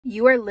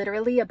You are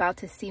literally about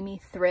to see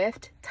me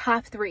thrift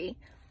top 3,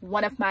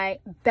 one of my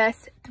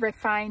best thrift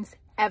finds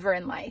ever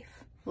in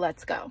life.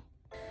 Let's go.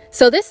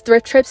 So this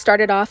thrift trip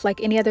started off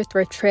like any other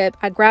thrift trip.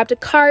 I grabbed a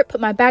cart,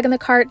 put my bag in the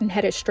cart, and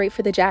headed straight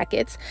for the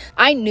jackets.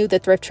 I knew the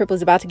thrift trip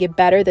was about to get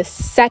better the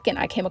second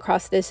I came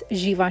across this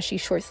Givenchy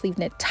short sleeve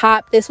knit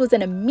top. This was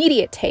an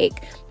immediate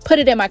take. Put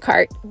it in my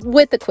cart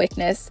with the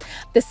quickness.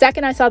 The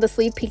second I saw the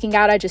sleeve peeking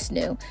out, I just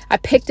knew. I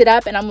picked it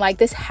up and I'm like,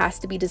 this has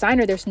to be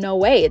designer. There's no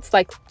way. It's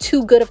like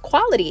too good of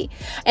quality.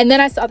 And then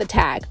I saw the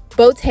tag,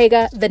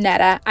 Bottega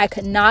Veneta. I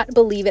could not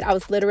believe it. I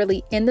was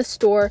literally in the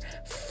store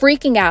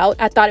freaking out.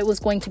 I thought it was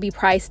going to be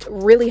priced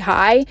really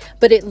high,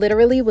 but it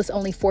literally was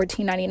only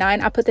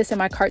 $14.99. I put this in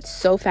my cart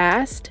so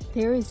fast.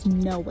 There is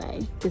no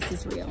way this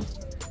is real.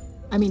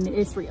 I mean,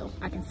 it's real.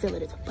 I can feel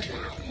it. It's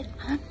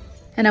loud.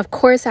 And of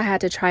course I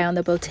had to try on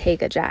the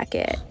Bottega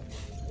jacket.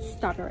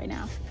 Stop it right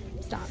now.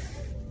 Stop.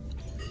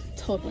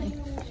 Totally.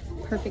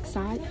 Perfect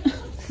size.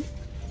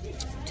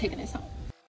 Taking this home.